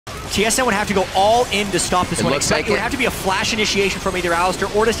TSM would have to go all in to stop this one. Looks like it would have to be a flash initiation from either Alistair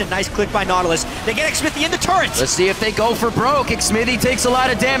or just a nice click by Nautilus. They get Xmithy in the turret. Let's see if they go for broke. Xmithy takes a lot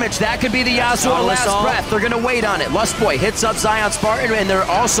of damage. That could be the Yasuo last breath. They're going to wait on it. Lustboy hits up Zion Spartan, and they're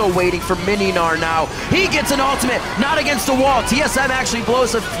also waiting for Mininar now. He gets an ultimate, not against the wall. TSM actually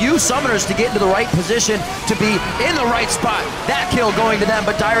blows a few summoners to get into the right position to be in the right spot. That kill going to them,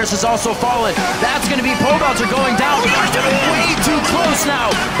 but Dyrus has also fallen. That's going to be Pobelter going down. Way too close now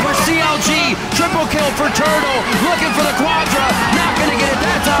for CLG. Triple kill for Turtle. Looking for the Quadra. Not going to get it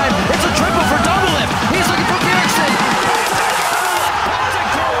that time. It's a triple for Doublelift. He's looking for Bjergsen.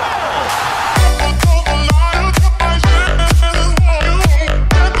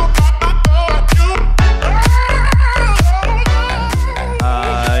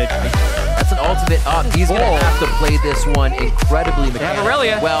 That's an ultimate up. He's going to have to play this one incredibly mechanically.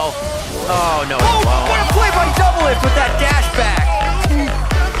 Well, oh no. Oh, what a play by Doublelift with that dash back.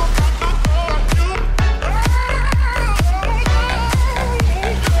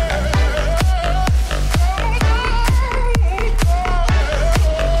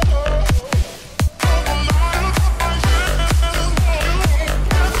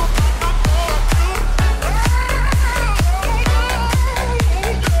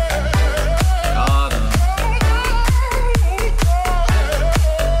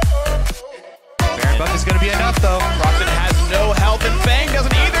 Is going to be enough though. Crockton has no help and Fang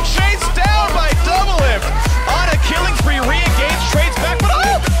doesn't either. Chased down by Doublelift on a killing spree. Re-engage, trades back, but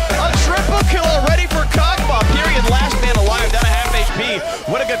a triple kill already for Cockbomb. Period. Last man alive, down a half HP.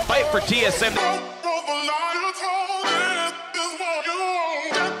 What a good fight for TSM.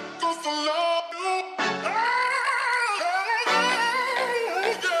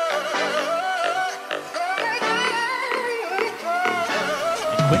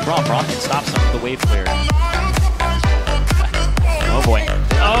 Quick draw, Rocket stops him with the wave clear. Oh boy.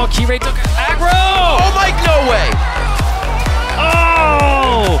 Oh, Keyray took aggro! Oh, Mike, no way!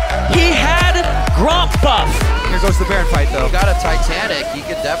 Oh! He had Gromp buff. Here goes the Baron fight though. He got a Titanic. He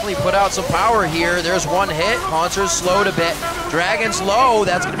could definitely put out some power here. There's one hit. Monster's slowed a bit. Dragon's low.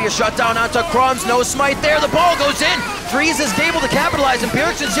 That's going to be a shutdown onto Crumbs. No smite there. The ball goes in. Freeze is able to capitalize, and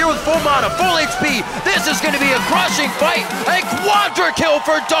Bjergsen's here with full mana, full HP. This is going to be a crushing fight. A quadra kill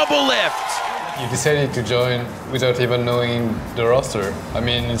for Doublelift. You decided to join without even knowing the roster. I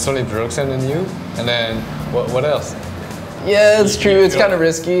mean, it's only Bjergsen and you, and then what else? Yeah, it's true. It's kind of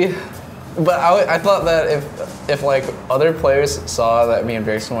risky. But I thought that if like other players saw that me and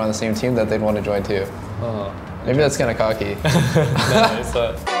Bjergsen were on the same team, that they'd want to join too. Oh, maybe that's kind of cocky. No, it's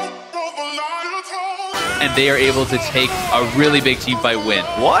not. And they are able to take a really big team fight win.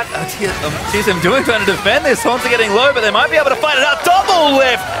 What? TSM doing trying to defend this. Haunts are getting low, but they might be able to fight it out.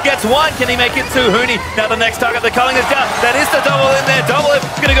 Doublelift gets one. Can he make it two? Huni. Now the next target, the culling is down. That is the double in there. Doublelift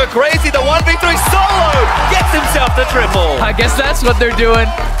is going to go crazy. The 1v3 solo gets himself the triple. I guess that's what they're doing.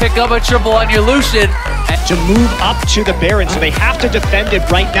 Pick up a triple on your Lucian. To move up to the Baron, so they have to defend it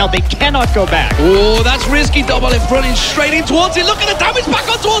right now. They cannot go back. Oh, that's risky. Doublelift running straight in towards it. Look at the damage back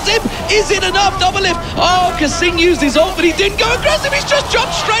on towards him. Is it enough, Doublelift? Oh, Kasing used his ult, but he didn't go aggressive. He's just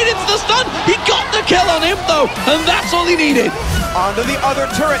jumped straight into the stun. He got the kill on him, though, and that's all he needed. Onto the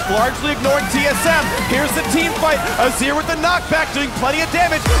other turret, largely ignoring TSM. Here's the team fight. Azir with the knockback, doing plenty of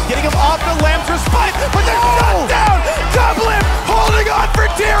damage, getting him off the Lamb's spine, but they're shut down. Doublelift holding on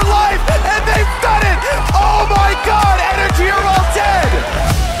for dear life, and they've done it. Oh my God, Energy are all dead.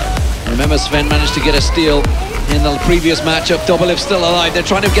 Remember, Sven managed to get a steal in the previous matchup. Doublelift still alive. They're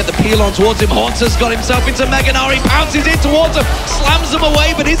trying to get the peel on towards him. Haunter's got himself into Meganari, pounces in towards him, slams him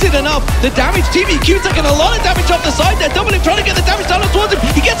away, but is it enough? The damage, TVQ taking a lot of damage off the side there. Doublelift trying to get the damage down towards him.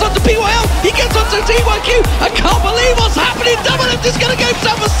 He gets onto PYL, he gets onto TYQ. I can't believe what's happening. Doublelift is going to get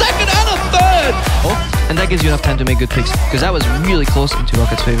himself a second and a third. And that gives you enough time to make good picks, because that was really close into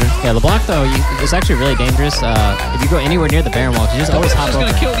Rocket's favor. Yeah, LeBlanc though, it's actually really dangerous. If you go anywhere near the Baron wall, you just always hop over.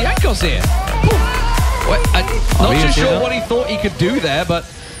 He's going to kill the Ankos here. I'm not too sure what he thought he could do there, but...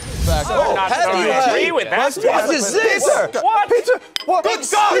 How do you agree with that? What is this? What? Peter, what? Good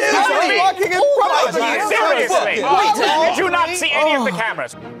God! Seriously! Did you not see any of the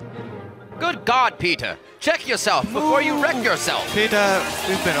cameras? Good God, Peter. Check yourself before you wreck yourself. Peter,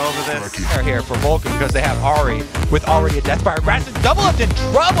 we've been over this. They're here for Vulcan because they have Ahri with already a Deathfire. Graston Doublelift in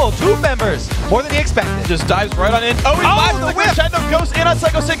trouble. 2 members. More than he expected. Just dives right on in. Oh, he flies the whip. Crescendo goes in on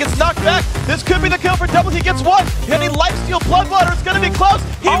Psycho Sig, gets knocked back. This could be the kill for Doublelift. He gets 1. Any lifesteal Bloodblood, or it's going to be close.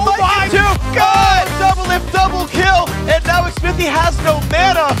 He might get 2. God! Doublelift double kill. And now Xmithy He has no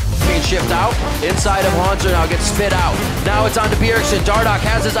mana. Being shipped out. Inside of Haunter now gets spit out. Now it's on to Bjergsen. Dardoch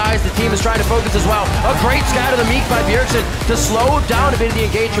has his eyes. The team is trying to focus as well. A great scatter the Meek by Bjergsen to slow down a bit of the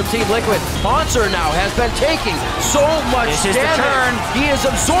engage from Team Liquid. Haunter now has been taking so much damage. He is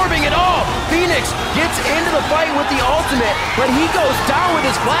absorbing it all. Phoenix gets into the fight with the ultimate, but he goes down with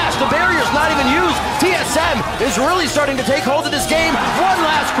his flash. The barrier's not even used. TSM is really starting to take hold of this game. One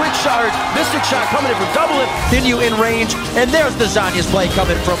last quick charge. Mystic shot coming in from Doublelift. Continue in range, and there's the Zanya's play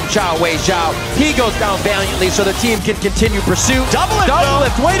coming from Zhao Wei Zhao. He goes down valiantly so the team can continue pursuit.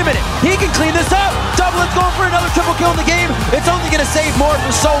 Doublelift, wait a minute. He can clean this up. Doublelift going for another triple kill in the game. It's only going to save more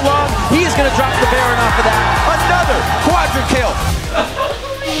for so long. He's going to drop the Baron off of that. Another quadra kill.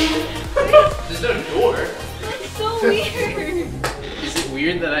 There's no door. That's so weird. Is it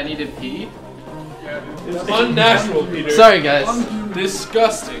weird that I need to pee? It's unnatural, Peter. Sorry, guys.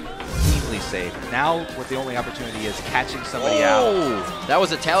 Disgusting. Safe. Now what the only opportunity is catching somebody out. That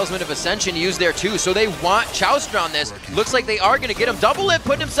was a Talisman of Ascension used there too, so they want Chowster on this. Looks like they are going to get him. Doublelift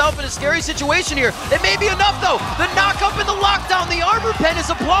putting himself in a scary situation here. It may be enough though. The knock up in the lockdown, the armor pen is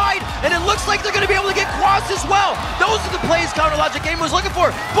applied, and it looks like they're going to be able to get Quas as well. Those are the plays Counter Logic Game was looking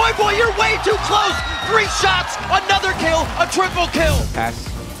for. Boy, you're way too close. 3 shots, another kill, a triple kill. Past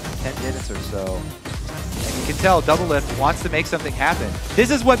 10 minutes or so. And you can tell Doublelift wants to make something happen.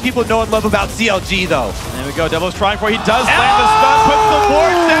 This is what people know and love about CLG, though. There we go. Devil's trying for it. He does land the stun, puts the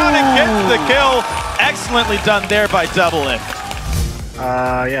board down, and gets the kill. Excellently done there by Doublelift.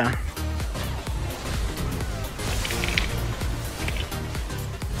 Yeah.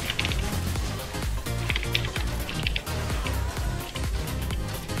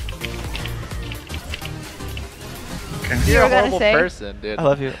 Okay. You're a horrible person, dude. I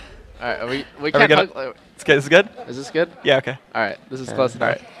love you. All right, we can't hug. Is this good? Is this good? Yeah, okay. All right, this is close enough.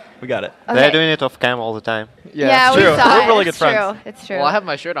 All right, we got it. Okay. They're doing it off cam all the time. Yeah, we it's true. saw We're really good it's friends. True. It's true. Well, I have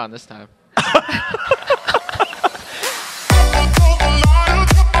my shirt on this time.